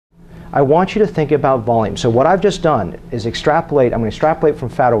I want you to think about volume. So what I've just done is extrapolate. I'm going to extrapolate from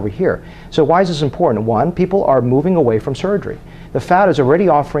fat over here. So why is this important? One, people are moving away from surgery. The fat is already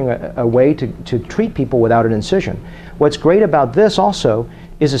offering a way to treat people without an incision. What's great about this also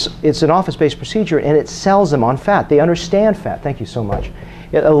is it's an office-based procedure, and it sells them on fat. They understand fat. Thank you so much.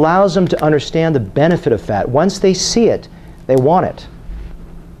 It allows them to understand the benefit of fat. Once they see it, they want it.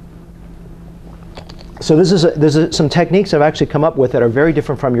 So there's some techniques I've actually come up with that are very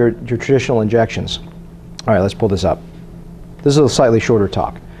different from your traditional injections. All right, let's pull this up. This is a slightly shorter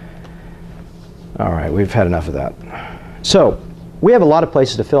talk. All right, we've had enough of that. So we have a lot of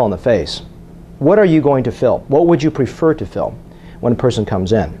places to fill in the face. What are you going to fill? What would you prefer to fill when a person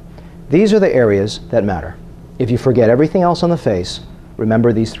comes in? These are the areas that matter. If you forget everything else on the face,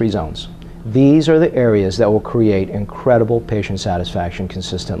 remember these 3 zones. These are the areas that will create incredible patient satisfaction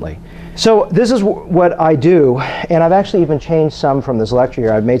consistently. So this is what I do, and I've actually even changed some from this lecture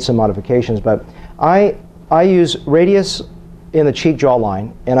here. I've made some modifications, but I use Radiesse in the cheek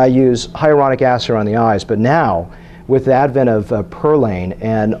jawline, and I use hyaluronic acid on the eyes. But now, with the advent of Perlane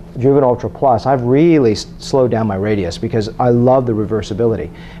and Juvéderm Ultra Plus, I've really slowed down my Radiesse because I love the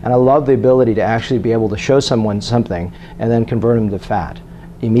reversibility, and I love the ability to actually be able to show someone something and then convert them to fat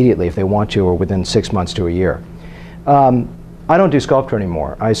immediately if they want to, or within 6 months to a year. I don't do Sculptra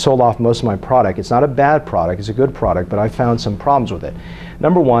anymore. I sold off most of my product. It's not a bad product, it's a good product, but I found some problems with it.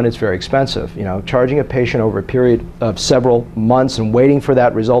 Number one, it's very expensive. You know, charging a patient over a period of several months and waiting for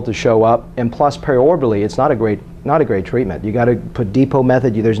that result to show up, and plus periorbitally, it's not a great treatment. You got to put depot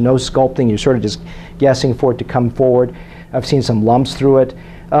method. There's no sculpting. You're sort of just guessing for it to come forward. I've seen some lumps through it.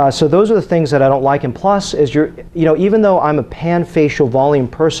 So those are the things that I don't like. And plus, even though I'm a pan-facial volume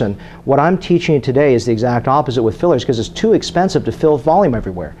person, what I'm teaching you today is the exact opposite with fillers, because it's too expensive to fill volume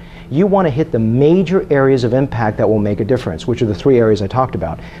everywhere. You want to hit the major areas of impact that will make a difference, which are the 3 areas I talked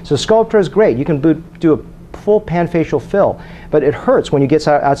about. So Sculptra is great. You can do a full pan-facial fill, but it hurts when you get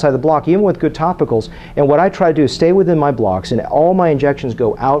outside the block, even with good topicals. And what I try to do is stay within my blocks, and all my injections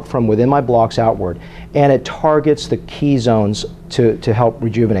go out from within my blocks outward, and it targets the key zones to help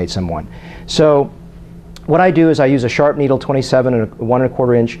rejuvenate someone. So what I do is I use a sharp needle, 27 and 1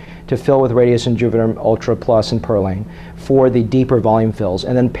 1/4 inch, to fill with Radiesse and Juvéderm Ultra Plus and Perlane for the deeper volume fills.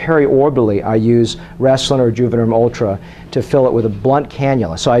 And then periorbitally, I use Restylane or Juvéderm Ultra to fill it with a blunt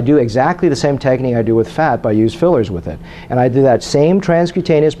cannula. So I do exactly the same technique I do with fat, but I use fillers with it. And I do that same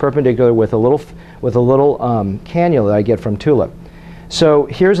transcutaneous perpendicular with a little cannula that I get from Tulip. So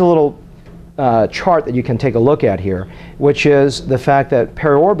here's a little chart that you can take a look at here, which is the fact that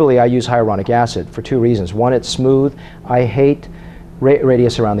periorbitally I use hyaluronic acid for 2 reasons. One, it's smooth. I hate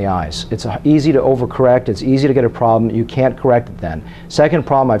Radiesse around the eyes. It's easy to overcorrect. It's easy to get a problem. You can't correct it then. Second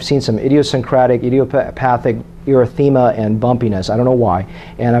problem, I've seen some idiosyncratic, idiopathic erythema and bumpiness. I don't know why.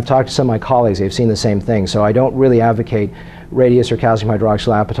 And I've talked to some of my colleagues. They've seen the same thing. So I don't really advocate Radiesse or calcium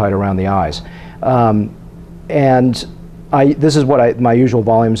hydroxyapatite around the eyes. This is what my usual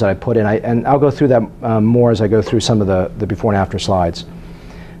volumes that I put in, and I'll go through that more as I go through some of the before and after slides.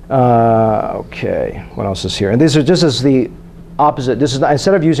 Okay, what else is here? And these are just as the opposite. This is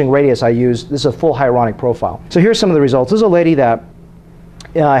instead of using Radiesse, this is a full hyaluronic profile. So here's some of the results. This is a lady that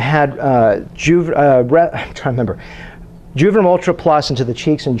had I'm trying to remember. Juvéderm Ultra Plus into the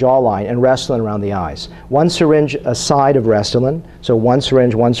cheeks and jawline, and Restylane around the eyes. 1 syringe a side of Restylane, so 1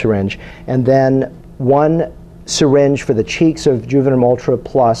 syringe, and then 1 syringe for the cheeks of Juvéderm Ultra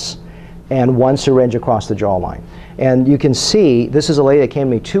Plus, and 1 syringe across the jawline. And you can see, this is a lady that came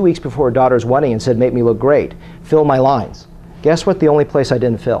to me 2 weeks before her daughter's wedding and said, "Make me look great. Fill my lines." Guess what the only place I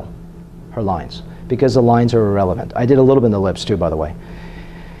didn't fill? Her lines, because the lines are irrelevant. I did a little bit in the lips too, by the way.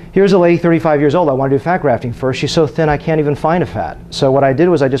 Here's a lady, 35 years old. I want to do fat grafting first. She's so thin I can't even find a fat. So what I did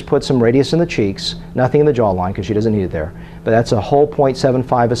was I just put some Radiesse in the cheeks, nothing in the jawline because she doesn't need it there. But that's a whole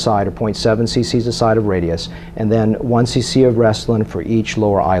 0.75 a side, or 0.7 cc's a side of Radiesse, and then 1 cc of Restylane for each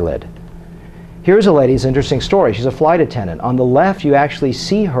lower eyelid. Here's a lady's interesting story. She's a flight attendant. On the left, you actually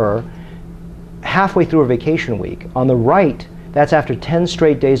see her halfway through her vacation week. On the right, that's after 10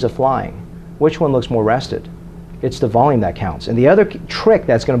 straight days of flying. Which one looks more rested? It's the volume that counts. And the other trick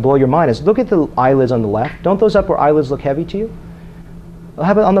that's going to blow your mind is look at the eyelids on the left. Don't those upper eyelids look heavy to you? Well,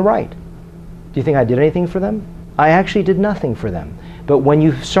 how about on the right? Do you think I did anything for them? I actually did nothing for them. But when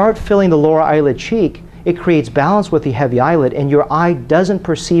you start filling the lower eyelid cheek, it creates balance with the heavy eyelid, and your eye doesn't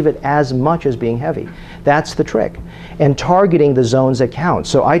perceive it as much as being heavy. That's the trick. And targeting the zones that count.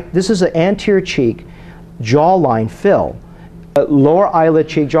 So this is an anterior cheek jawline fill. Lower eyelid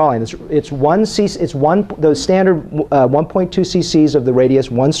cheek jawline. It's the standard 1.2 cc's of the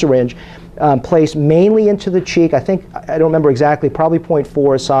Radiesse, 1 syringe, placed mainly into the cheek. I think, I don't remember exactly, probably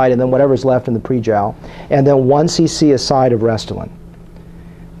 0.4 aside, and then whatever's left in the pre-jowl, and then 1 cc aside of Restylane.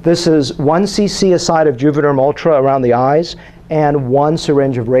 This is 1 cc aside of Juvederm Ultra around the eyes, and 1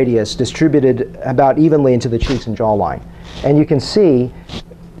 syringe of Radiesse distributed about evenly into the cheeks and jawline. And you can see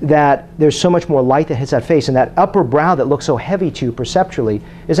that there's so much more light that hits that face, and that upper brow that looks so heavy to you perceptually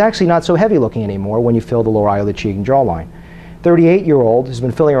is actually not so heavy looking anymore when you fill the lower eyelid, cheek, and jawline. 38-year-old has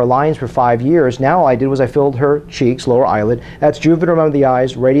been filling her lines for 5 years. Now all I did was I filled her cheeks, lower eyelid. That's Juvederm under the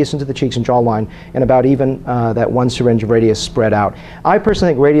eyes, Radiesse into the cheeks and jawline, and about even that 1 syringe of Radiesse spread out. I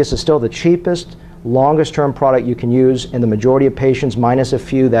personally think Radiesse is still the cheapest, longest term product you can use in the majority of patients, minus a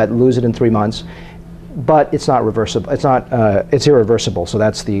few that lose it in 3 months. But it's not reversible. It's irreversible, so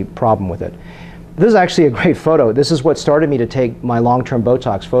that's the problem with it. This is actually a great photo. This is what started me to take my long-term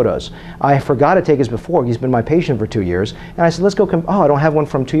Botox photos. I forgot to take his before. He's been my patient for 2 years, and I said, let's go. Oh, I don't have one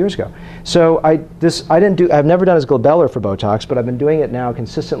from 2 years ago. So I've never done his glabellar for Botox, but I've been doing it now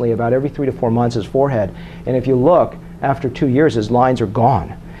consistently about every 3 to 4 months, his forehead. And if you look, after 2 years, his lines are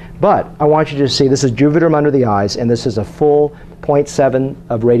gone. But I want you to see this is Juvederm under the eyes, and this is a full 0.7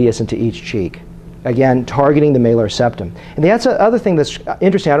 of Radiesse into each cheek. Again, targeting the malar septum. And that's the other thing that's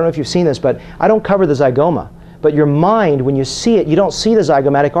interesting. I don't know if you've seen this, but I don't cover the zygoma. But your mind, when you see it, you don't see the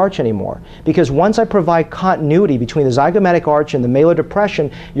zygomatic arch anymore. Because once I provide continuity between the zygomatic arch and the malar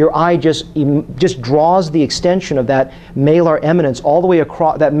depression, your eye just draws the extension of that malar eminence all the way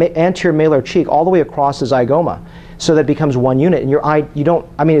across, that anterior malar cheek, all the way across the zygoma. So that it becomes one unit. And your eye,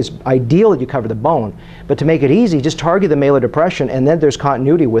 it's ideal that you cover the bone. But to make it easy, just target the malar depression, and then there's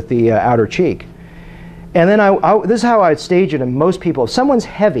continuity with the outer cheek. And then this is how I'd stage it in most people. If someone's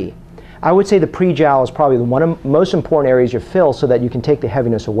heavy, I would say the pre-jowl is probably one of the most important areas you fill so that you can take the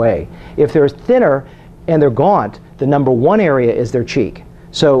heaviness away. If they're thinner and they're gaunt, the number 1 area is their cheek.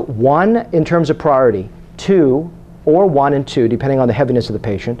 So 1 in terms of priority, 2 or 1 and 2 depending on the heaviness of the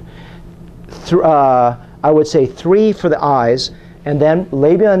patient. I would say 3 for the eyes, and then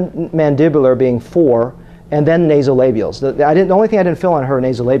labia and mandibular being 4, and then nasolabials. The only thing I didn't fill on her are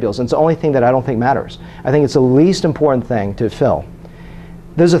nasolabials, and it's the only thing that I don't think matters. I think it's the least important thing to fill.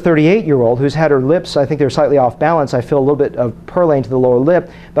 There's a 38-year-old who's had her lips, I think they're slightly off balance. I fill a little bit of Perlane to the lower lip,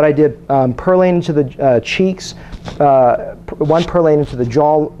 but I did Perlane into the cheeks, 1 Perlane into the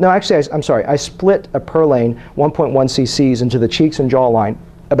jaw. No, actually, I'm sorry. I split a Perlane, 1.1 cc's, into the cheeks and jawline,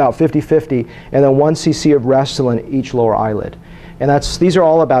 about 50-50, and then 1 cc of Restylane each lower eyelid. And these are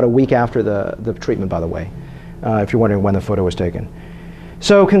all about a week after the treatment, by the way, if you're wondering when the photo was taken.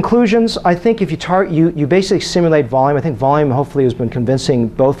 So conclusions, I think if you basically simulate volume. I think volume hopefully has been convincing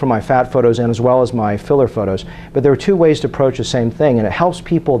both from my fat photos and as well as my filler photos. But there are 2 ways to approach the same thing, and it helps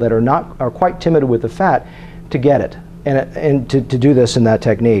people that are quite timid with the fat to get it and to do this in that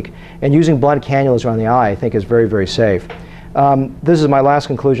technique. And using blunt cannulas around the eye, I think, is very, very safe. This is my last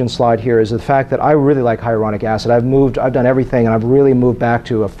conclusion slide here, is the fact that I really like hyaluronic acid. I've done everything, and I've really moved back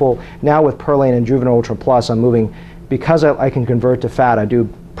to a full, now with Perlane and Juvederm Ultra Plus, I'm moving, because I can convert to fat, I do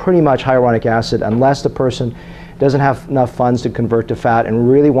pretty much hyaluronic acid unless the person doesn't have enough funds to convert to fat and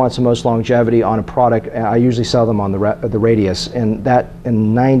really wants the most longevity on a product. I usually sell them on the Radiesse, and that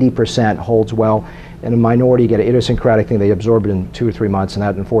in 90% holds well. In a minority, you get an idiosyncratic thing, they absorb it in 2 or 3 months, and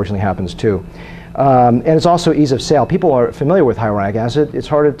that unfortunately happens too. And it's also ease of sale. People are familiar with hyaluronic acid. It's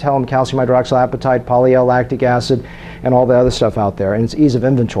hard to tell them calcium hydroxyapatite, poly-L-lactic acid, and all the other stuff out there. And it's ease of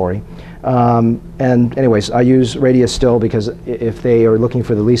inventory. And anyways, I use Radiesse still because if they are looking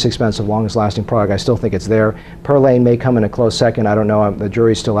for the least expensive, longest lasting product, I still think it's there. Perlane may come in a close second. I don't know. The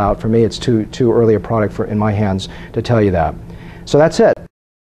jury's still out. For me, it's too early a product in my hands to tell you that. So that's it.